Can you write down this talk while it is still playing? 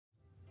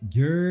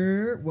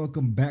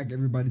Welcome back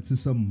everybody to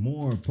some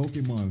more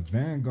Pokemon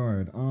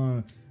Vanguard.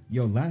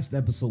 Yo, last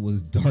episode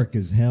was dark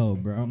as hell,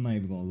 bro. I'm not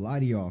even gonna lie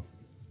to y'all.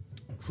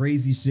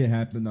 Crazy shit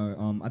happened.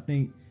 I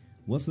think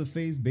what's the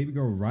face, baby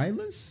girl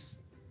Rylus?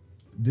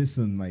 This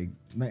some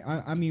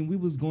I mean, we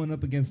was going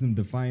up against them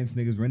Defiance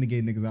niggas,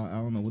 Renegade niggas.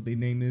 I don't know what their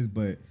name is,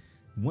 but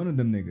one of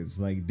them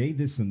niggas, like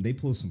they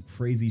pulled some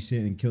crazy shit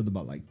and killed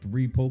about like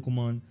 3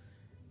 Pokemon.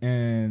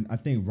 And I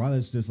think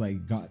Rylus just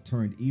like got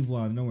turned evil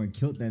out of nowhere and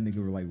killed that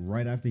nigga like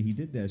right after he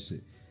did that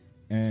shit.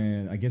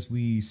 And I guess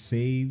we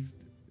saved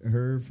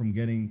her from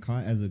getting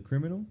caught as a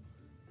criminal.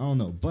 I don't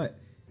know, but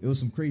it was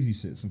some crazy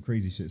shit.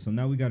 So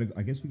now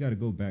I guess we gotta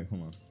go back.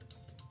 Hold on.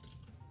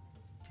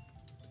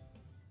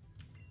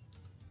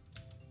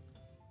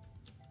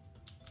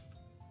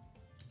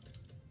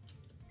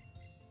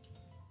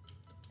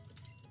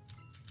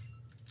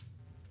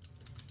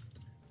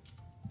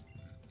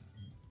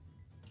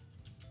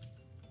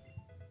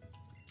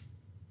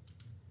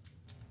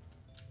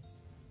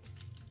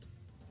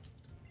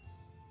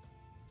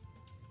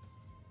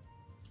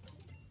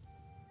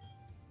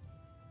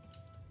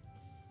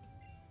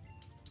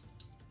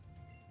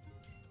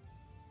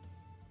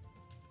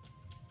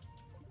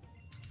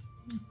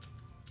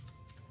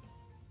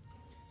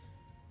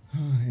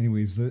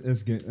 Anyways,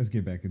 let's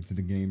get back into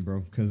the game,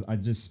 bro. Cause I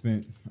just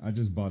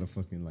bought a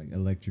fucking like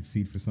electric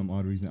seat for some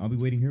odd reason. I'll be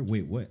waiting here.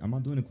 Wait, what? Am I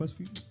doing a quest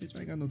for you? Bitch,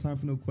 I ain't got no time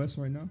for no quest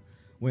right now.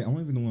 Wait, I don't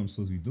even know what I'm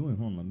supposed to be doing.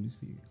 Hold on, let me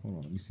see.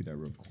 Let me see that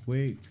real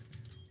quick.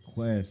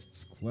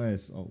 Quests.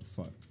 Oh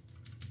fuck.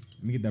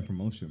 Let me get that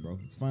promotion, bro.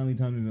 It's finally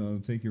time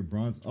to take your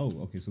bronze. Oh,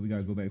 okay. So we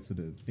gotta go back to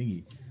the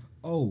thingy.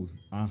 Oh,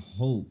 I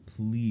hope,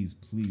 please,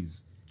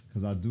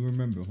 cause I do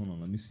remember. Hold on,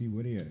 let me see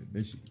where they at.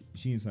 There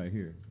she inside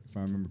here, if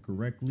I remember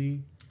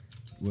correctly.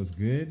 Was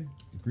good.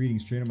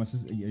 Greetings, trainer. My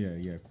sister.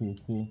 Yeah.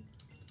 Cool.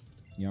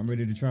 Yeah, I'm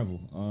ready to travel.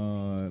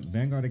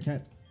 Vanguard the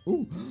cat.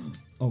 Ooh.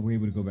 Oh, we're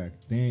able to go back.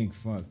 Thank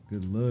fuck.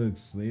 Good looks,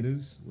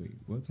 Slaters. Wait,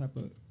 what type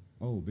of?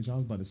 Oh, bitch, I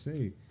was about to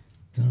say.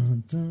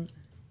 Dun dun.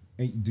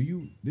 Hey,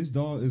 this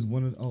dog is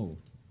one of. Oh.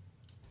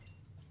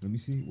 Let me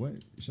see.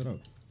 What? Shut up.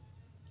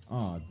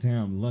 Ah,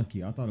 damn,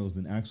 lucky. I thought it was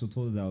an actual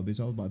Totodile, bitch.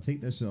 I was about to take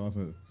that shit off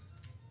her.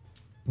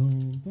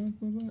 Boom, boom,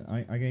 boom, boom.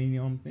 I got any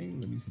thing.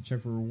 Let me see.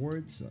 Check for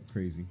rewards.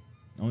 Crazy.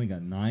 I only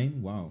got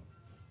 9. Wow.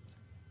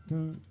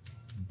 Dun,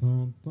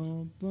 bum,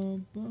 bum,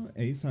 bum, bum.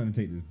 Hey, it's time to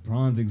take this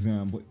bronze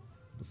exam. What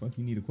the fuck?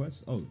 You need a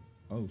quest?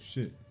 Oh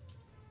shit.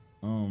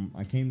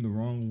 I came the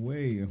wrong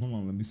way. Hold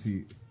on, let me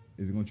see.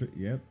 Is it gonna trick?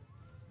 Yep.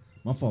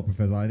 My fault,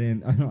 Professor. I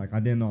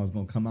didn't know I was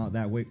gonna come out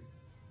that way.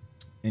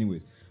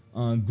 Anyways,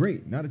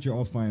 great. Now that you're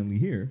all finally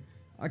here,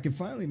 I can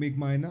finally make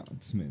my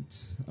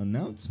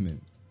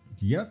announcement.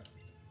 Yep.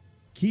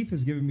 Keith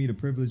has given me the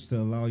privilege to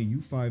allow you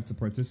 5 to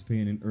participate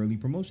in an early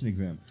promotion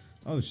exam.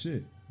 Oh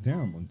shit,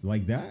 damn,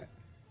 like that?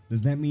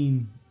 Does that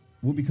mean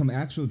we'll become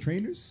actual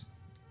trainers?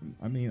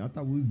 I mean, I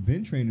thought we was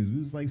been trainers. We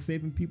was like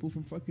saving people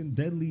from fucking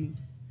deadly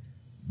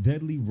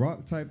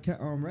rock type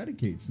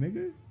eradicates,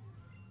 nigga.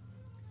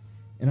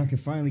 And I can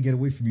finally get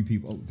away from you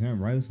people. Oh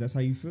damn, Rylus, that's how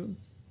you feel?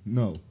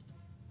 No.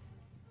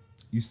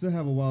 You still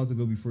have a while to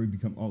go before you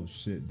become. Oh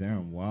shit,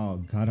 damn, wow,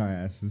 got our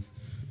asses.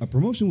 A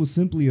promotion will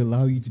simply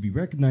allow you to be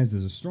recognized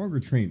as a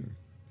stronger trainer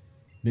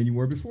than you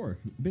were before.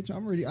 Bitch,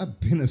 I've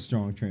been a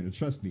strong trainer,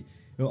 trust me.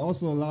 It'll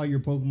also allow your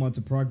Pokemon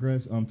to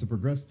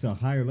progress to a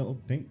higher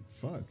level.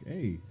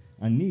 Hey,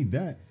 I need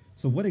that.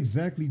 So what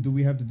exactly do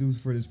we have to do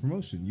for this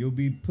promotion? You'll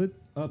be put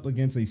up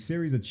against a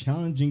series of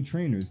challenging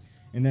trainers,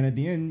 and then at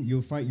the end,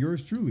 you'll fight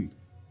yours truly.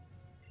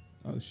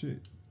 Oh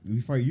shit. We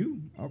fight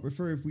you? I'll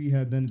prefer if we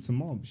had done it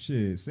tomorrow.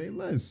 Shit, say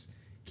less.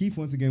 Keith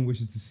once again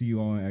wishes to see you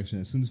all in action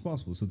as soon as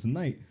possible. So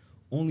tonight,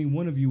 only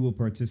one of you will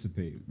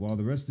participate, while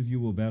the rest of you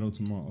will battle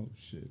tomorrow. Oh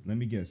shit. Let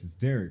me guess. It's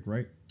Derek,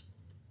 right?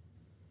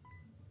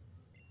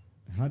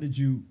 How did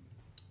you...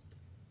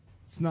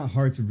 It's not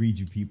hard to read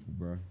you people,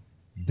 bro.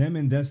 Them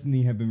and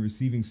Destiny have been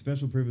receiving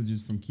special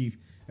privileges from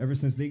Keith ever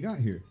since they got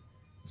here.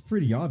 It's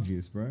pretty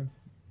obvious, bro.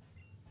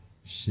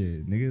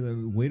 Shit,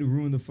 nigga, way to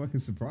ruin the fucking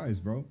surprise,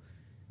 bro.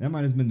 That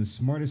might have been the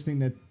smartest thing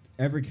that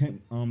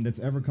that's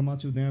ever come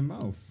out your damn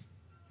mouth.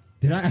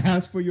 Did I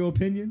ask for your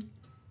opinion?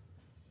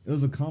 It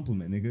was a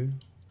compliment, nigga.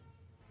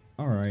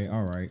 All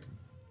right.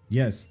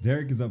 Yes,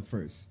 Derek is up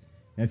first.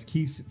 That's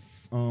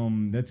Keith's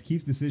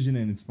decision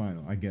and it's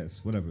final, I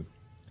guess. Whatever.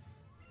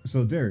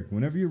 So Derek,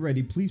 whenever you're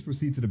ready, please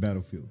proceed to the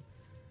battlefield.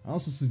 I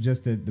also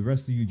suggest that the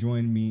rest of you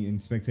join me in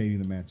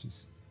spectating the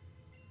matches.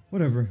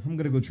 Whatever. I'm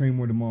gonna go train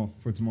more tomorrow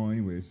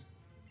anyways.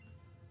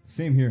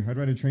 Same here. I'd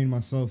rather train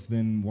myself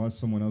than watch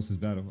someone else's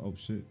battle. Oh,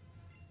 shit.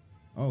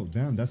 Oh,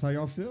 damn. That's how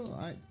y'all feel?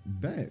 I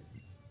bet.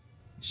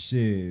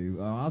 Shit.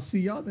 I'll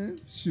see y'all then.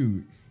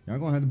 Shoot. Y'all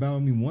gonna have to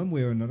battle me one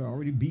way or another. I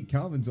already beat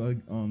Calvin's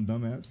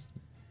dumbass.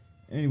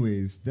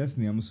 Anyways,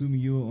 Destiny, I'm assuming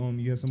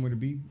you have somewhere to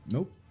be?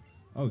 Nope.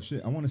 Oh,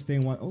 shit. I want to stay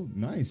and watch. Oh,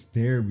 nice.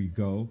 There we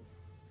go.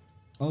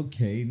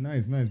 Okay.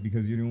 Nice.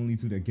 Because you're the only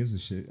two that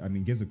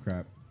gives a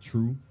crap.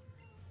 True.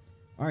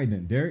 All right,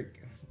 then. Derek,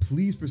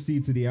 please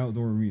proceed to the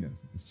outdoor arena.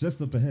 It's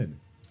just up ahead.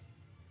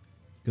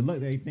 Good luck,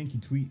 hey, thank you,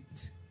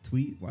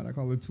 Tweet. Why'd I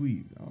call her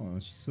Tweet? Oh,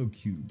 she's so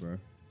cute, bro.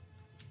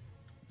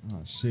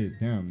 Oh shit,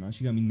 damn. Now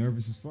she got me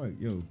nervous as fuck.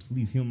 Yo,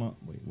 please heal my.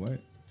 Wait,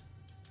 what?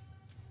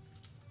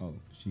 Oh,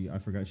 I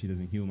forgot she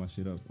doesn't heal my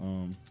shit up.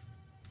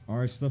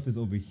 Our stuff is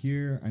over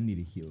here. I need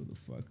to heal the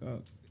fuck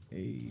up.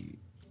 Hey.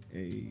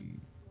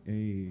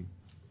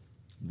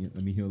 Yeah,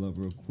 let me heal up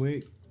real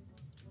quick.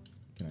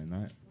 Can I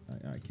not?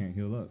 I can't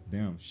heal up.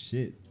 Damn,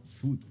 shit.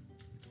 Food.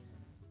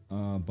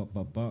 Alright,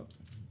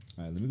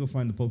 let me go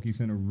find the Poke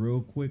Center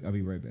real quick. I'll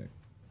be right back.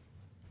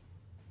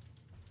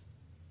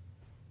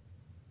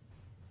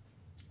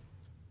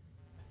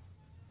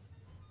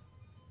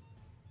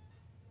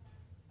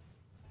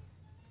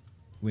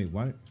 Wait,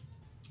 what?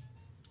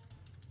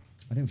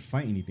 I didn't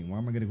fight anything. Why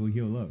am I gonna go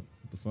heal up?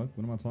 What the fuck?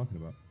 What am I talking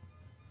about?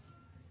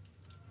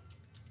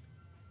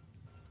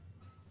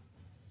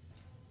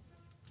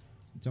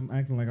 I'm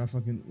acting like I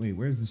fucking... Wait,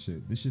 where's this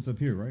shit? This shit's up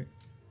here, right?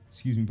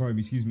 Excuse me, pardon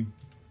me, excuse me.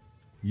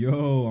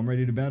 Yo, I'm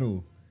ready to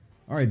battle.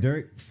 Alright,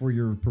 Derek, for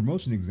your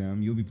promotion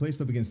exam, you'll be placed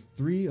up against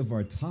 3 of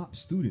our top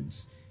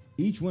students.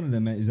 Each one of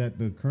them is at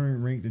the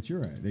current rank that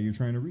you're at, that you're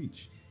trying to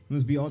reach. It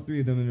must be all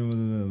 3 of them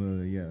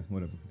in yeah,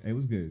 whatever. Hey,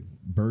 what's good?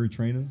 Bird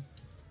trainer? You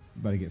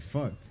about to get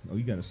fucked. Oh,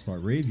 you gotta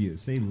start Ravia.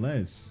 Say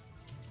less.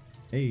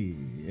 Hey,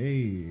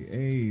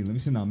 let me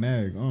send out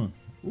Mag.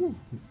 Ooh,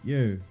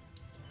 yeah.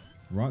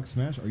 Rock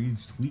Smash, are you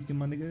tweaking,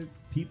 my nigga?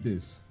 Peep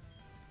this.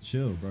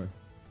 Chill, bro.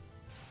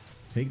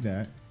 Take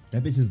that.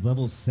 That bitch is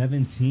level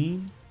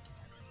 17?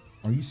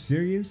 Are you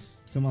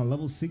serious? To my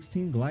level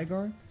 16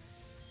 Gligar?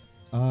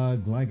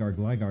 Gligar.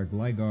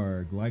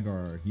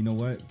 You know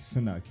what?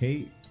 Send out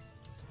Kate.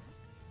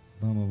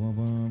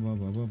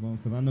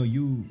 Because I know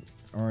you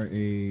are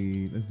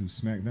a... Let's do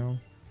SmackDown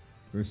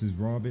versus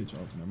Raw, bitch.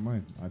 Oh, never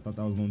mind. I thought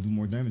that was going to do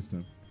more damage to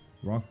him.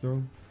 Rock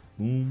Throw.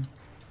 Boom.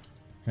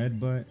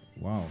 Headbutt.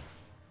 Wow.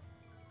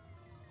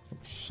 Oh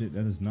shit,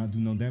 that does not do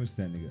no damage to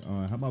that nigga.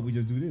 How about we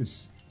just do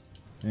this?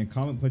 And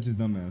Comet Punch his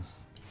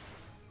dumbass.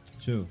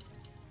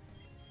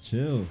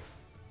 Chill.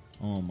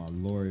 Oh my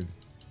lord.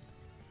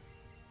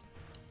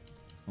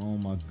 Oh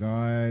my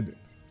god.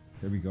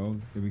 There we go.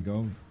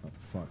 Oh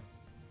fuck.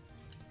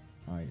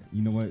 Alright,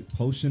 you know what?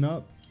 Potion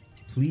up,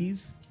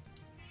 please.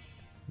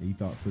 Yeah, you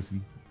thought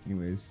pussy.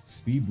 Anyways,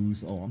 speed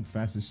boost. Oh, I'm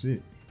fast as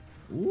shit.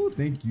 Ooh,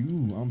 thank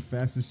you. I'm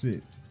fast as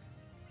shit.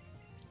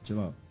 Chill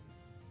out.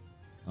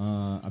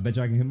 I bet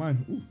you I can hit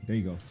mine. Ooh, there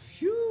you go.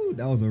 Phew,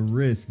 that was a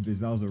risk, bitch.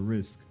 That was a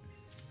risk.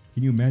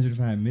 Can you imagine if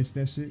I had missed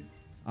that shit?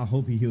 I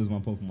hope he heals my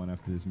Pokemon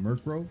after this.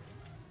 Murkrow.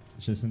 I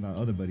should send out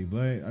other buddy,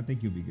 but I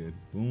think you'll be good.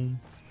 Boom.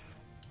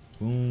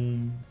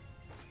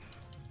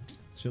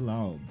 Chill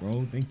out,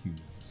 bro. Thank you.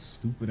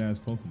 Stupid ass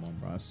Pokemon,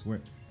 bro. I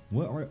swear.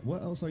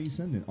 What else are you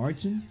sending?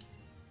 Archon?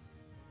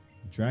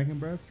 Dragon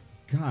Breath?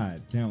 God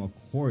damn, of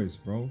course,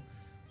 bro.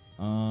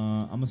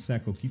 I'm a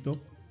sack Kokito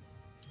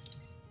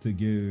to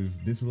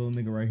give this little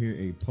nigga right here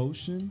a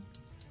potion.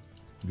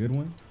 Good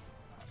one.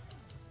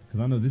 Because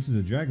I know this is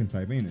a dragon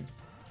type, ain't it?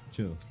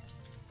 Chill.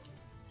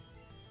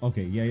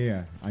 Okay,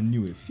 yeah. I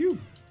knew it. Phew.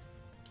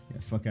 Yeah,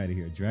 fuck out of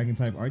here. Dragon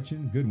type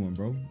Archon. Good one,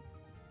 bro.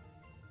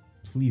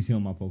 Please heal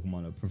my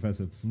Pokemon up.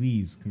 Professor,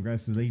 please.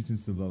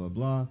 Congratulations to blah, blah,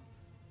 blah.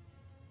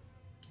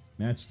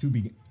 Match 2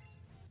 begin.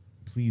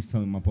 Please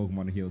tell me my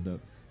Pokemon are healed up.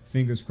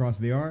 Fingers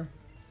crossed they are.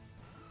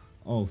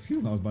 Oh, phew,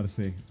 I was about to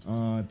say.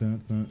 Oh,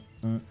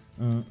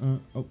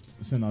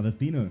 send out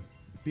Athena.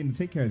 Athena,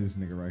 take care of this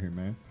nigga right here,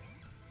 man.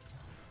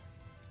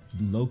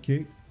 Do low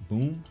kick.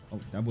 Boom. Oh,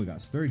 that boy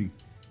got sturdy.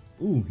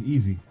 Ooh,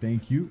 easy.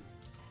 Thank you.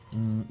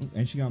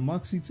 And she got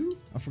Moxie too.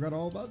 I forgot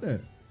all about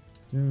that.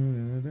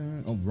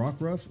 Oh, Rock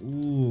Ruff.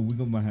 Ooh, we're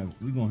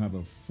gonna have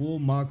a full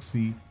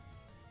Moxie.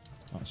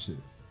 Oh shit.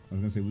 I was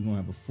gonna say we're gonna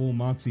have a full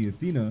Moxie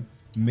Athena.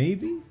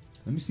 Maybe.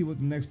 Let me see what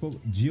the next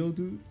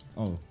Geodude.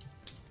 Oh.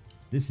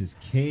 This is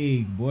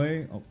cake,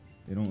 boy. Oh,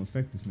 they don't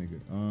affect this nigga.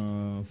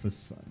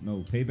 No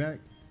payback.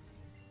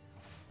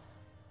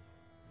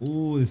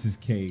 Ooh, this is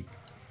cake.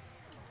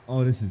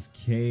 Oh, this is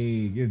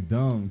cake. You're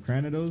dumb.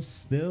 Cranidos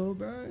still,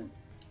 bro.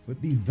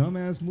 With these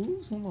dumbass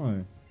moves. Hold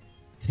on.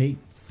 Take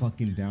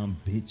fucking down,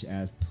 bitch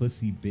ass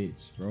pussy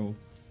bitch, bro.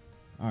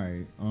 All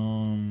right.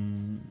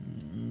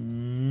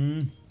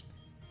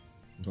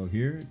 Go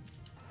here.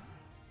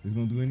 This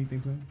gonna do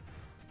anything to him?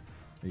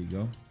 There you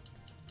go.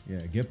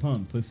 Yeah, get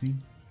pumped, pussy.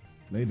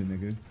 Later,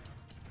 nigga.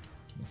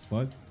 The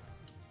fuck?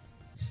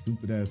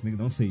 Stupid ass nigga.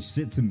 Don't say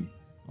shit to me.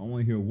 I don't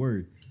want to hear a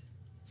word.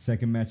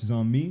 Second match is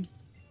on me.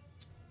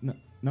 No,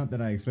 not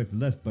that I expected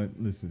less, but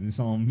listen, it's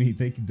on me.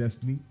 Thank you,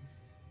 Destiny.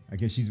 I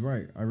guess she's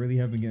right. I really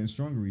have been getting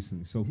stronger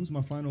recently. So who's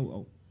my final?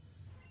 Oh,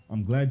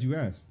 I'm glad you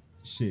asked.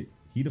 Shit.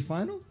 He the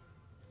final?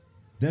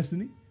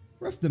 Destiny?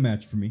 Ref the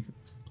match for me.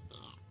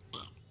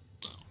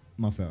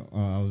 My fault.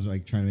 I was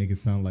like trying to make it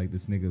sound like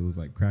this nigga was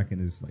like cracking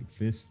his like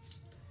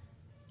fists.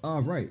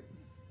 Right.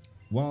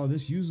 While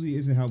this usually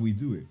isn't how we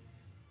do it,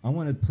 I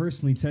want to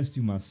personally test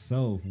you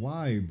myself.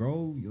 Why,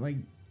 bro? Like,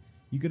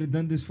 you could have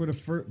done this for the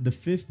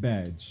 5th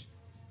badge.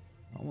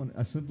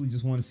 I simply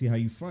just want to see how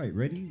you fight.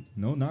 Ready?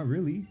 No, not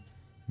really.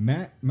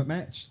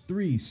 Match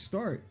 3,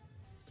 start.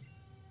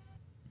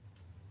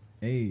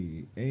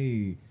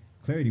 Hey,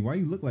 Clarity, why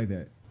you look like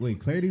that? Wait,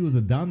 Clarity was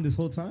a dom this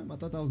whole time? I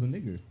thought that was a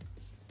nigga.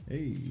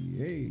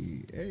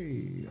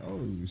 Hey,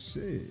 oh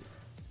shit.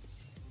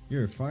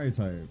 You're a fire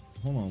type.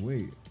 Hold on,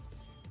 wait.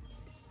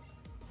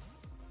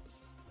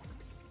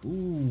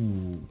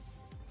 Ooh.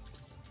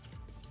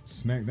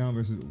 SmackDown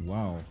versus,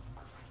 wow.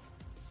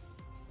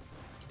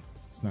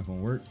 It's not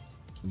gonna work.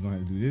 We're gonna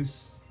have to do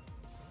this.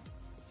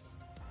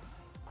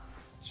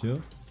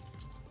 Chill.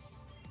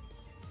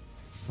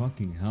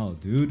 Fucking hell,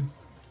 dude.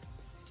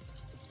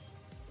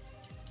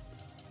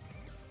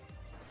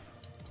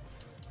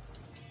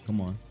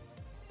 Come on.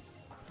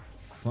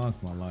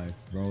 Fuck my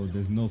life, bro.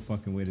 There's no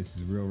fucking way this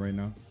is real right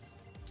now.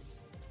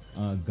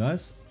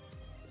 Gus?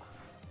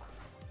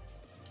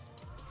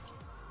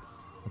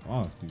 Fuck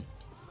off, dude.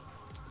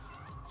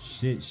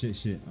 Shit.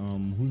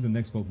 Who's the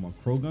next Pokemon?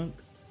 Krogunk?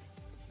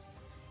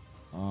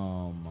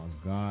 Oh my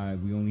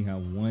god. We only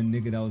have one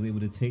nigga that was able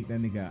to take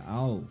that nigga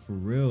out. For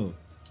real.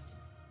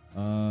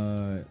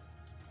 No,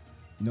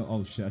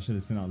 oh shit. I should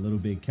have sent out Little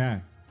Big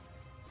Cat.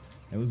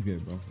 That was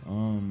good, bro.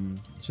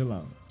 Chill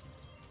out.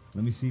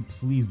 Let me see.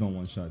 Please don't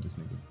one-shot this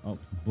nigga. Oh,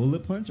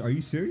 Bullet Punch? Are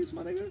you serious,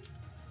 my nigga?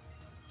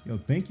 Yo,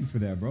 thank you for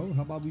that, bro.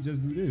 How about we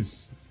just do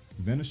this?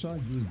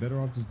 Venoshock? You was better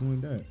off just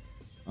doing that.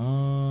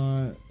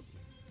 Ooh,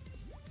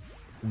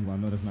 I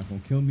know that's not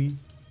gonna kill me.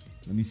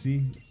 Let me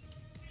see.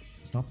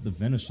 Stop the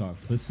Venoshock,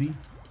 pussy.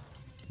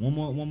 One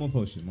more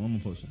potion.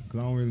 Cause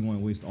I don't really want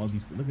to waste all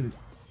these. Look at it.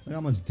 Look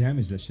how much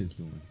damage that shit's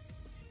doing.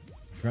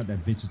 I forgot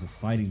that bitch is a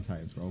fighting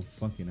type, bro.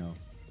 Fucking hell.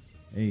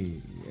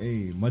 Hey,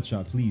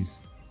 Mudshot,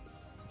 please.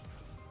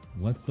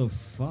 What the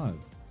fuck?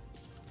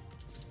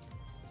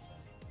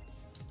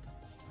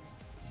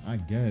 I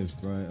guess,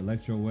 bro.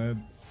 Electro Web.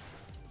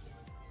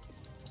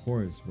 Of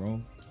course,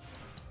 bro.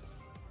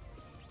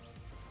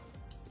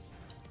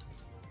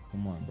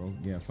 Come on, bro.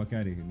 Yeah, fuck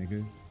out of here,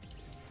 nigga.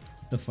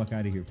 Get the fuck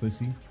out of here,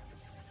 pussy.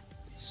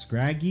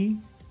 Scraggy?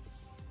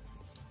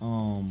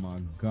 Oh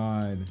my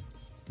god.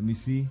 Let me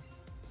see.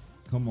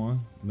 Come on.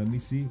 Let me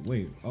see.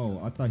 Wait.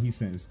 Oh, I thought he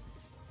sent.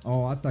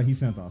 Oh, I thought he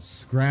sent a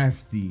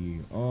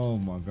Scrafty. Oh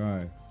my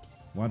god.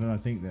 Why did I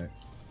think that?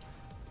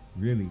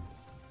 Really?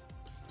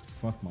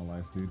 Fuck my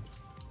life, dude.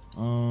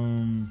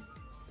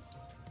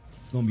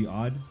 It's gonna be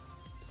odd.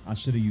 I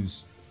should have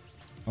used.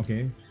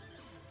 Okay.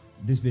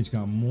 This bitch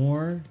got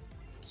more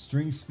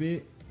string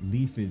spit,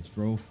 leafage,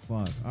 bro.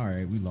 Fuck.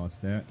 Alright, we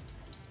lost that.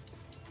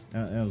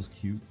 That was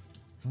cute.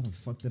 How the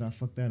fuck did I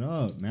fuck that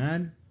up,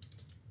 man?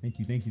 Thank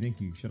you.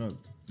 Shut up.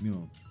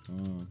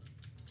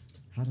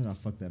 How did I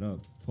fuck that up?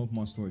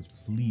 Pokemon storage,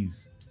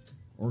 please.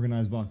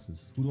 Organized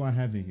boxes. Who do I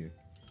have in here?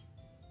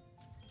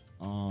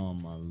 Oh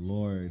my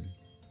lord.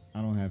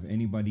 I don't have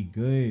anybody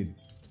good.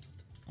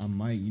 I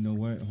might, you know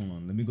what? Hold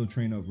on. Let me go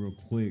train up real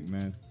quick,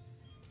 man.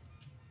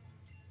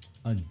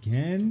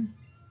 Again?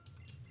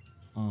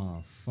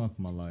 Oh, fuck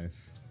my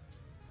life.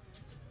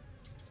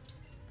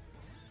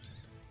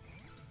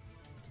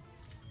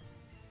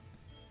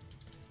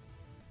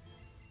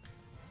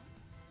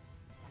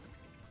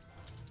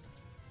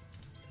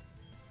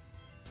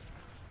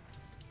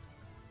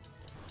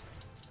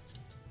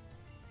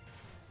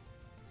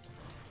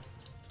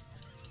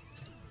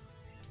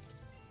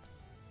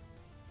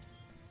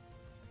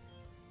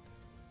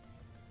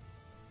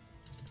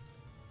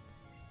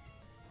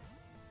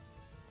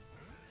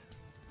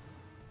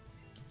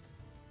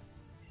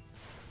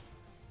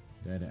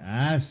 That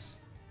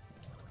ass.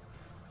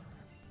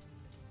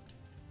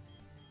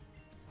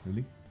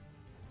 Really?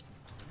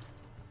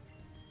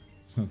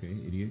 Okay,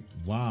 idiot.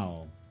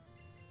 Wow.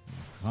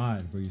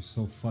 God, bro, you're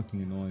so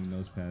fucking annoying,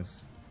 those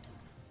pass.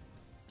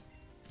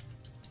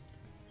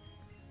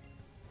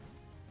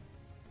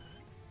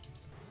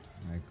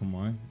 Alright, come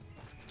on.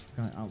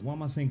 God, what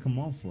am I saying come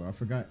on for? I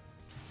forgot.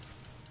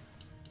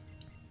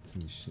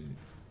 Holy shit.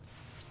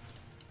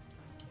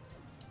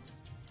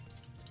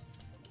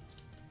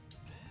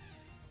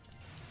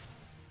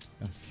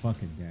 God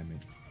fucking damn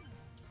it.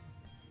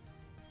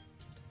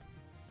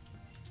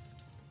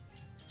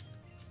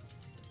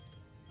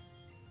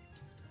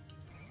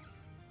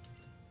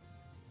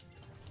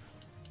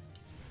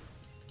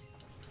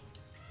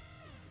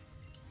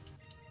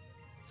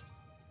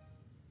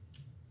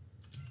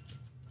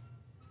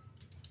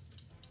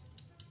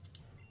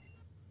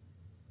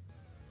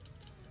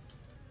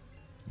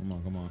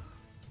 Come on.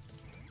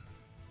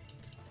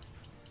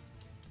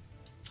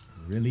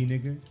 Really,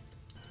 nigga?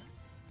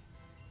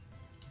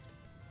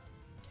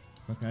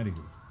 Fuck out of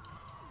here.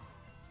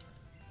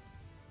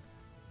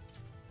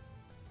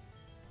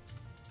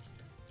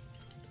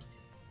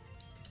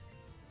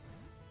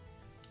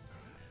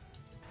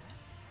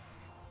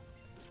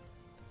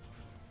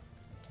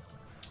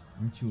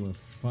 Aren't you a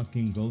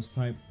fucking ghost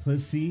type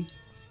pussy?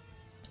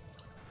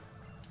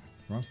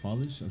 Rock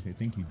polish? Okay,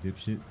 thank you,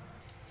 dipshit.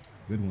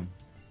 Good one.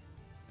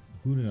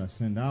 Who did I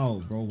send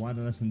out, bro? Why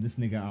did I send this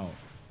nigga out?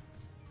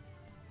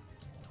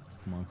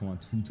 Come on.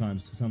 Two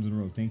times in a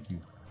row. Thank you.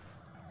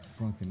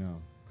 Fucking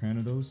hell.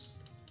 Cranidos?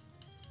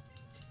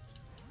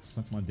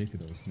 Suck my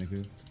dickados,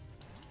 nigga.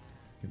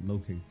 Get low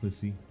kick,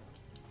 pussy.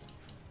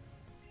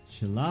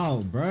 Chill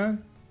out, bruh.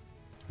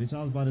 Bitch, I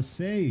was about to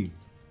say.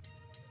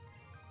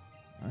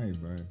 Alright,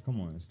 bruh.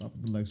 Come on. Stop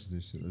with the lectures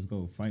and shit. Let's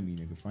go. Fight me,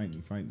 nigga. Fight me.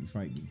 Fight me.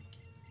 Fight me.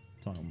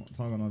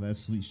 Talking all that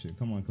sweet shit.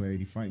 Come on,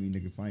 Clarity. Fight me,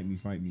 nigga. Fight me.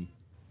 Fight me.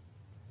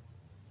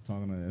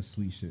 Talking all that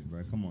sweet shit,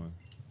 bruh. Come on.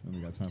 I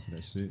don't got time for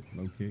that shit.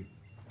 Low kick.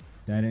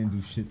 That didn't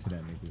do shit to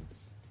that nigga.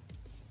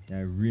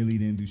 That really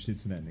didn't do shit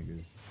to that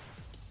nigga.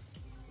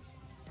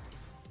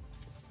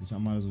 Bitch, I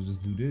might as well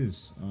just do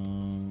this.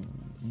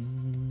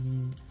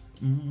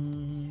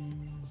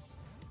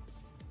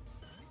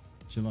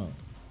 Chill out.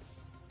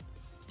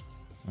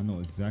 I know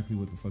exactly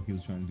what the fuck he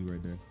was trying to do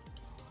right there.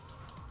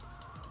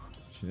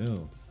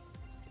 Chill.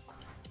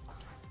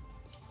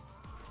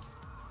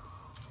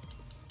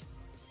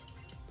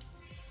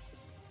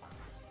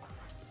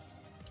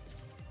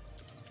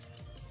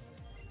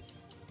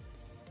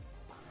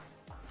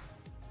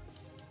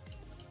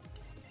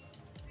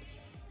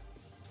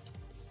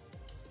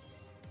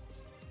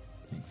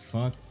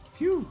 Fuck.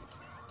 Phew.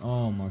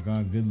 Oh my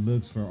god. Good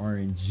looks for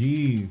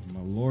RNG.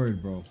 My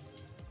lord, bro.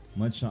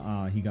 Much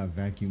he got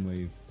vacuum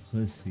wave.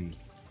 Pussy.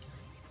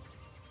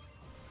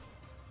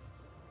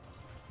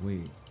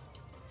 Wait.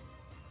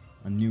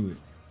 I knew it.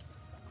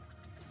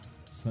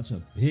 Such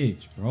a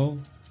bitch, bro.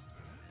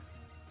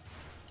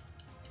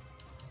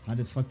 How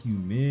the fuck you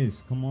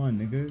miss? Come on,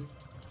 nigga.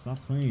 Stop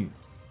playing.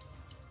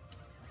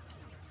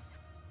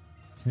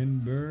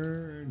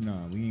 Timber.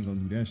 Nah, we ain't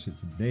gonna do that shit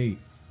today.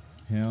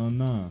 Hell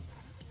nah.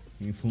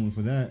 Ain't fooling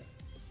for that.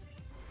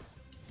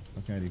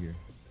 Fuck out of here.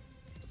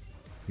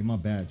 Get my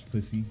badge,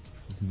 pussy.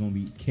 This is gonna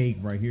be cake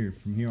right here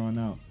from here on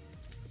out.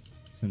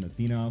 Send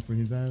Athena out for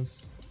his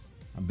ass.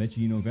 I bet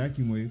you know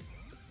vacuum wave.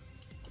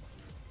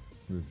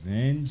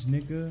 Revenge,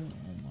 nigga.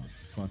 Oh my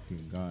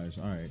fucking gosh.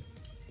 Alright.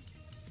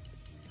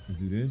 Let's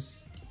do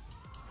this.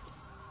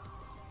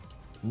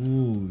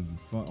 Ooh, you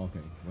fuck. Okay,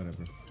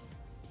 whatever.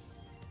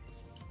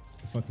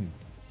 Fucking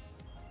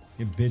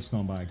get bitched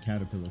on by a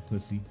caterpillar,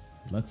 pussy.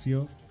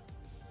 Luxio.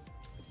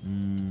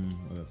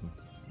 Whatever.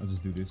 I'll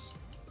just do this.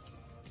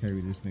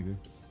 Carry this nigga.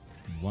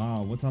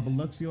 Wow, what type of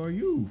Luxio are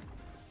you?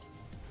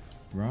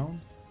 Round?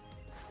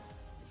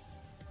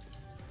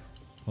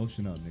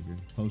 Potion up, nigga.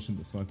 Potion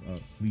the fuck up,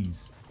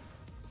 please.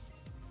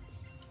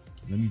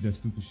 Let me use that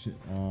stupid shit.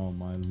 Oh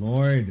my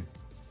lord.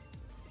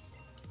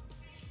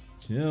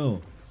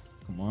 Chill.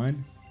 Come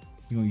on.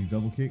 You gonna use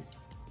double kick?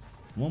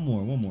 One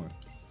more.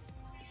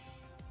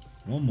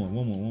 I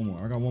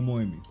got one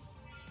more in me.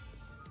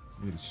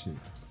 Look at this shit.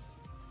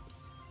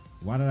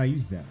 Why did I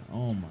use that?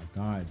 Oh my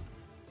god.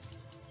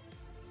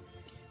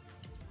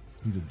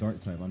 He's a dark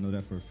type. I know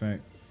that for a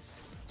fact.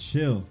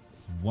 Chill.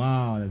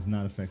 Wow, that's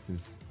not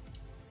effective.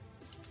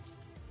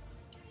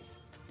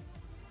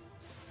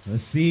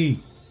 Let's see.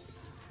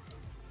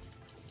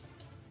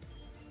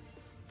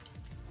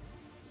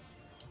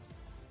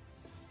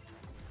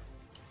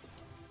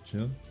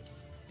 Chill.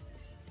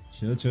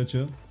 Chill.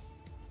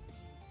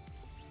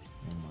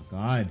 Oh my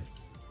god.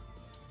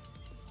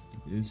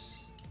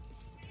 This.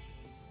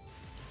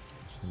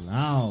 Chill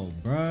out,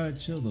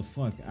 bruh. Chill the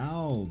fuck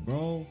out,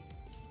 bro.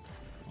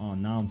 Oh,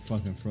 now I'm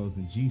fucking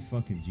frozen. G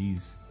fucking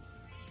G's.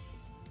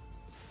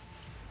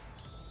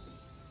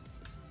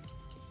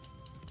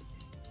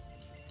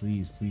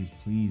 Please.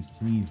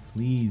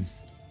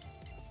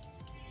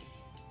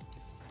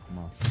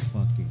 My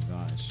fucking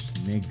gosh,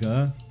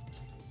 nigga.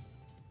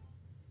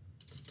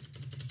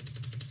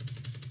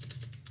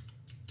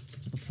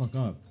 Shut the fuck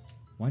up.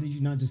 Why did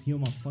you not just heal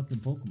my fucking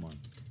Pokemon?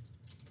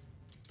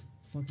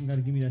 Fucking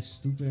gotta give me that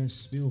stupid ass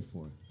spiel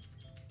for.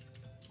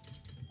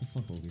 Get the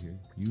fuck over here.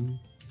 You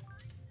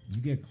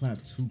get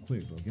clapped too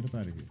quick, bro. Get up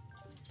out of here.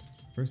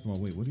 First of all,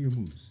 wait, what are your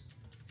moves?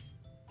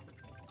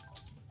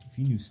 If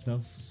you knew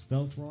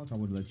stealth rock, I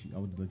would let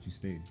you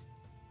stay.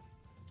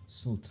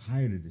 So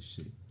tired of this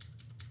shit.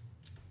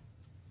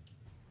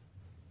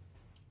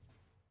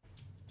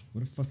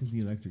 Where the fuck is the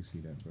electric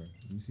seed at, bro?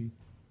 Let me see.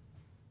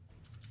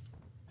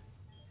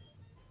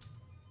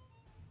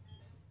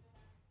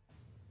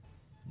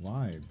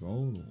 Why,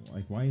 bro?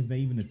 Like, why is that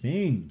even a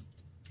thing?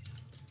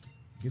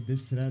 Give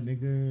this to that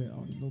nigga. I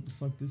don't even know what the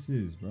fuck this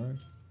is, bro.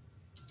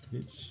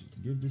 Bitch,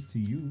 give this to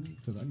you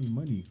because I need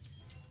money.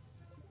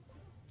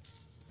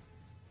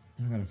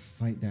 I gotta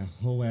fight that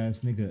hoe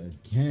ass nigga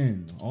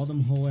again. All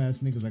them hoe ass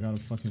niggas I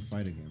gotta fucking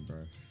fight again,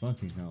 bro.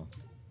 Fucking hell.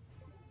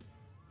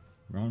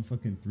 Round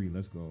fucking 3,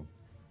 let's go.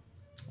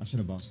 I should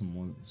have bought some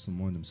more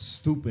of them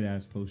stupid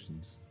ass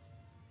potions.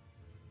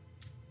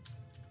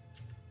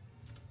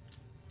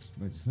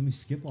 But just let me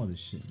skip all this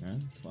shit,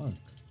 man. Fuck.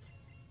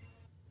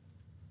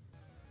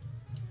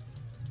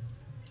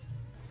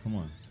 Come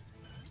on.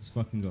 Let's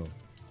fucking go.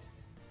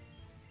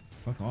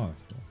 Fuck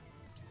off, bro.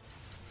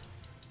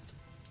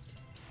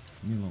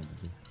 Leave me alone,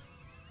 bro.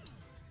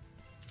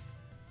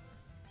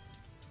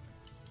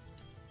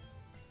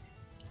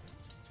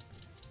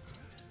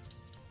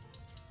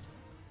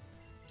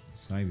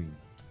 Psybeam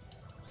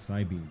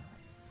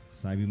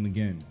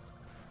again.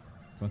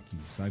 Fuck you.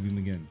 Psybeam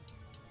again.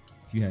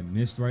 If you had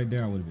missed right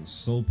there, I would have been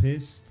so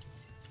pissed.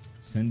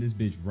 Send this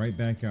bitch right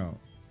back out.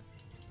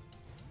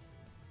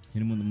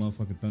 Hit him with the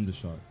motherfucking thunder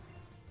shot.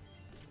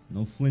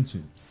 No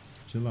flinching.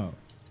 Chill out.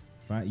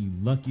 Fight, you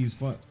lucky as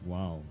fuck.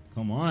 Wow.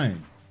 Come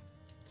on.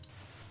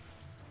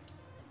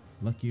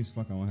 Lucky as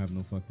fuck I don't have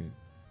no fucking.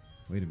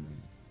 Wait a minute.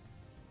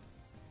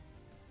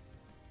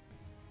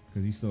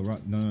 Cause he's still rock.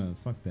 No.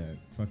 Fuck that.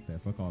 Fuck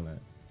that. Fuck all that.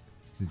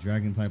 He's a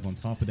dragon type on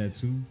top of that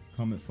too.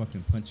 Come and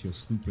fucking punch your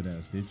stupid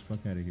ass, bitch.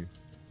 Fuck out of here.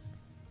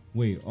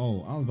 Wait.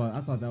 Oh,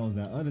 I thought that was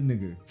that other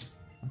nigga.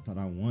 I thought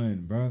I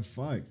won, bruh.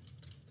 Fuck.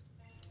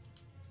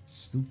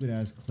 Stupid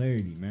ass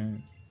clarity,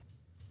 man.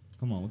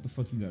 Come on, what the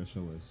fuck you gotta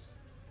show us?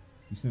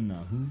 You sending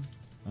out who?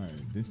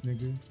 Alright, this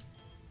nigga.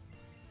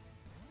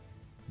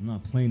 I'm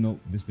not playing no.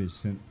 This bitch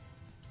sent.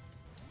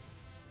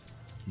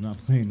 I'm not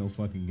playing no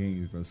fucking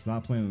games, bro.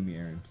 Stop playing with me,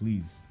 Aaron,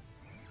 please.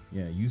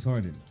 Yeah, use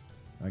Harden.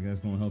 Like that's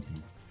gonna help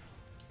you.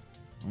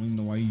 I don't even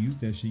know why you use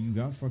that shit. You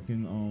got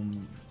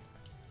fucking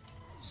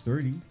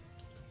sturdy.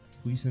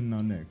 Who you sending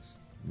out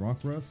next?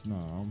 Rockruff?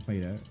 Nah, I don't play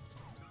that.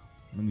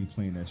 I don't be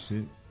playing that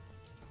shit.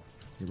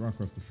 Get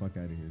Rockruff the fuck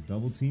out of here.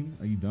 Double team?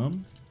 Are you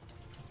dumb?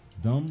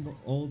 Dumb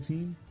old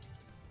team?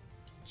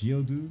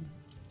 Geodude?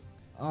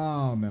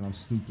 Oh man, I'm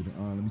stupid.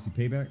 Let me see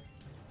payback.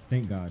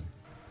 Thank God.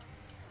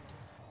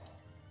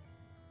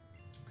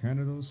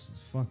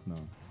 Cranidos? Fuck no.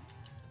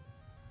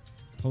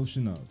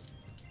 Potion up.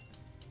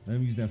 Let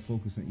me use that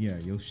focus. Yeah,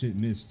 your shit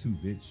missed too,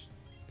 bitch.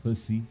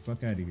 Pussy.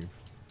 Fuck out of here.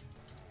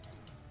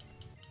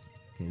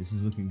 Okay, this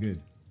is looking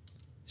good.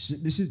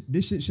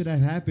 This shit should have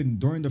happened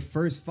during the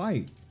first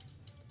fight.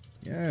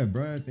 Yeah,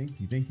 bruh. Thank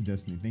you,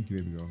 Destiny. Thank you,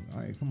 baby girl.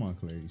 All right, come on,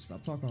 Clarity.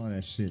 Stop talking all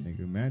that shit,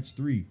 nigga. Match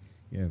 3.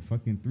 Yeah,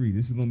 fucking 3.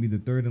 This is gonna be the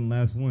third and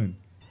last one.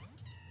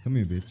 Come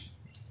here, bitch.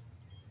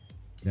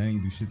 That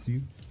ain't do shit to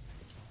you.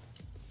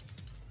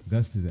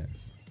 Gust his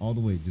ass all the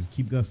way. Just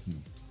keep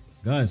gusting.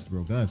 Gust,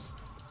 bro.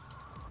 Gust.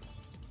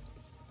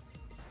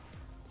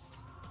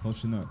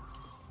 Potion up.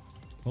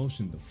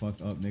 Potion the fuck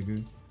up,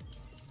 nigga.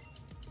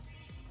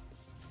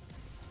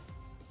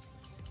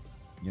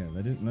 Yeah,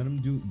 let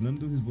him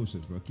do his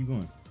bullshit, bro. Keep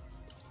going.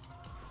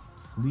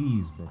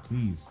 Please, bro,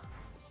 please.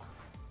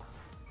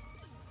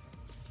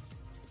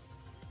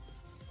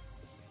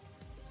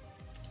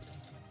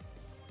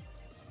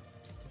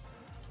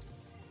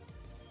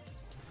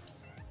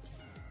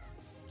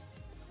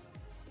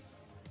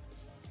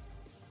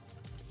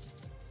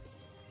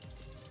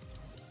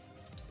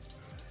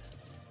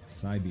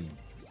 Psybeam.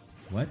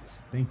 What?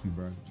 Thank you,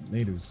 bro.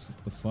 Laters.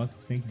 The fuck?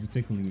 Thank you for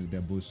tickling me with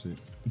that bullshit.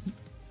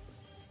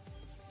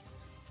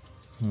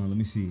 Let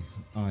me see.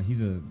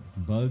 He's a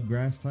bug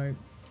grass type.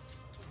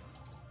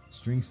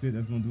 String spit,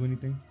 that's gonna do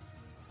anything?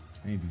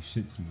 I ain't do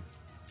shit to you.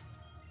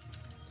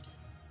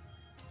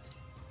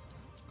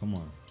 Come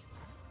on.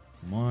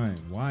 Come on.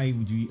 Why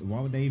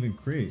would they even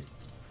crit?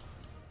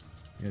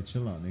 Yeah,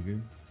 chill out,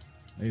 nigga.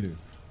 Later.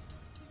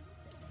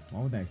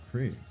 Why would that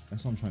crit?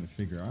 That's what I'm trying to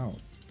figure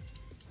out.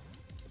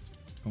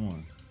 Come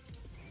on.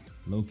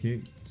 Low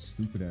kick.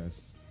 Stupid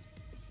ass.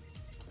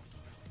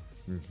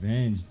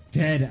 Revenge.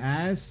 Dead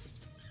ass.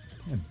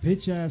 That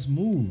bitch ass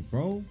move,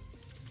 bro.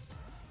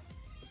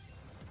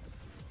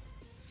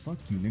 Fuck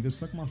you, nigga.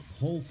 Suck my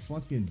whole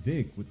fucking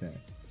dick with that.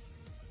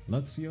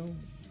 Luxio?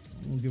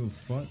 I don't give a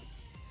fuck.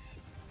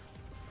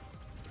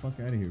 Fuck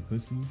out of here,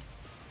 pussy.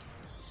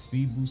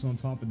 Speed boost on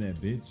top of that,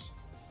 bitch.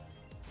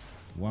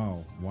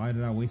 Wow. Why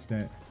did I waste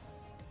that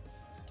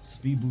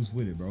speed boost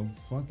with it, bro?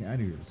 Fuck out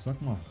of here.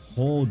 Suck my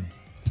whole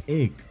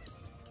dick.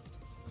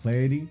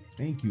 Clarity?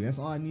 Thank you. That's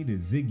all I needed.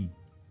 Ziggy.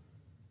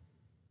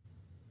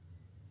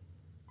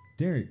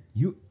 Derek,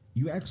 you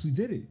actually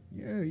did it.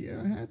 Yeah,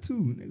 I had to.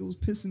 Nigga was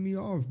pissing me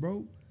off,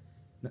 bro.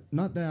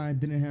 Not that I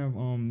didn't have,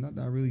 not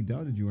that I really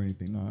doubted you or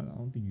anything. No, I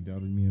don't think you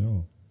doubted me at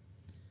all.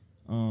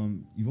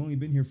 You've only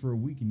been here for a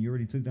week and you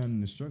already took down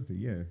an instructor.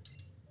 Yeah.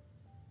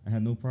 I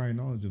had no prior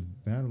knowledge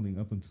of battling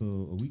up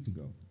until a week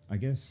ago. I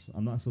guess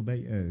I'm not so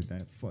bad. Yeah,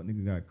 that fuck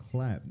nigga got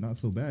clapped. Not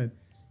so bad.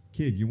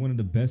 Kid, you're one of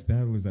the best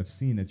battlers I've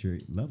seen at your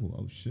level.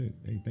 Oh, shit.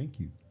 Hey, thank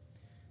you.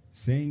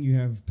 Saying you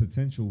have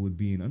potential would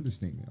be an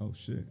understatement. Oh,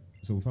 shit.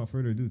 So without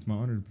further ado, it's my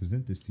honor to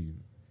present this to you.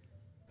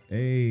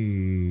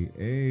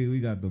 Hey, we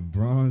got the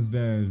bronze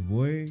badge,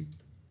 boy.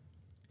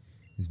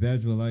 This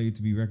badge will allow you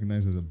to be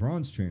recognized as a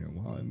bronze trainer.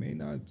 While it may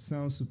not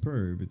sound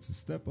superb, it's a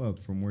step up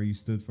from where you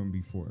stood from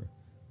before.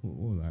 What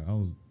was I? I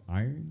was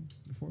iron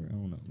before? I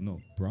don't know. No,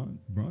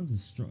 bronze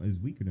is strong, is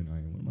weaker than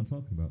iron. What am I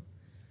talking about?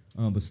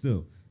 But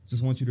still,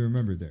 just want you to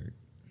remember, Derek.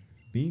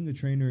 Being a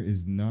trainer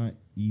is not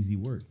easy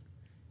work.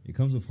 It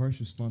comes with harsh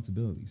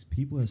responsibilities.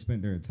 People have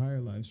spent their entire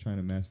lives trying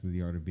to master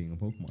the art of being a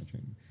Pokemon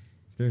trainer.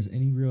 If there's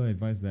any real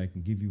advice that I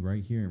can give you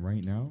right here and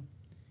right now,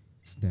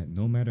 it's that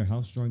no matter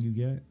how strong you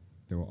get,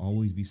 there will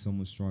always be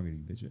someone stronger than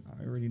you, bitch.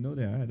 I already know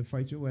that. I had to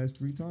fight your ass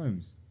 3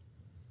 times.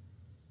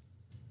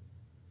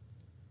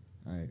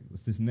 All right,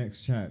 what's this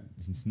next chap?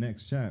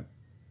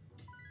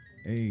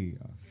 Hey,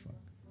 oh, fuck.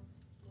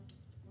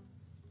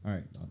 All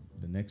right,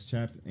 the next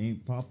chap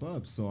ain't pop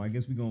up, so I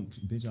guess we gonna,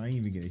 bitch, I ain't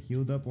even get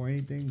healed up or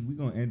anything. We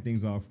gonna end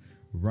things off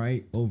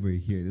right over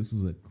here. This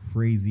was a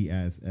crazy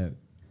ass ep.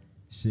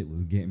 Shit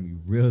was getting me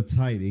real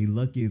tight. Hey,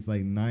 lucky it's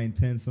like 9,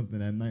 10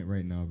 something at night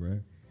right now,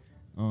 bro.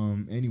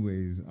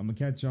 Anyways, I'm gonna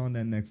catch y'all on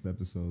that next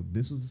episode.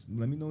 This was,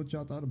 let me know what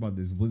y'all thought about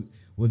this.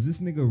 Was this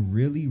nigga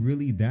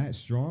really that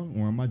strong,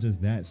 or am I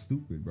just that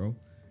stupid, bro?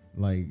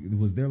 Like,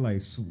 was there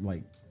like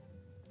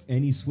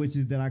any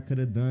switches that I could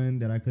have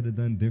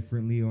done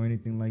differently or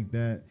anything like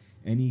that?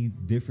 Any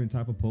different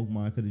type of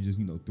Pokemon I could have just,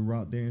 threw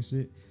out there and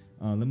shit?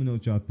 Let me know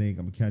what y'all think.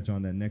 I'm gonna catch you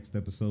on that next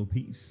episode.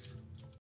 Peace.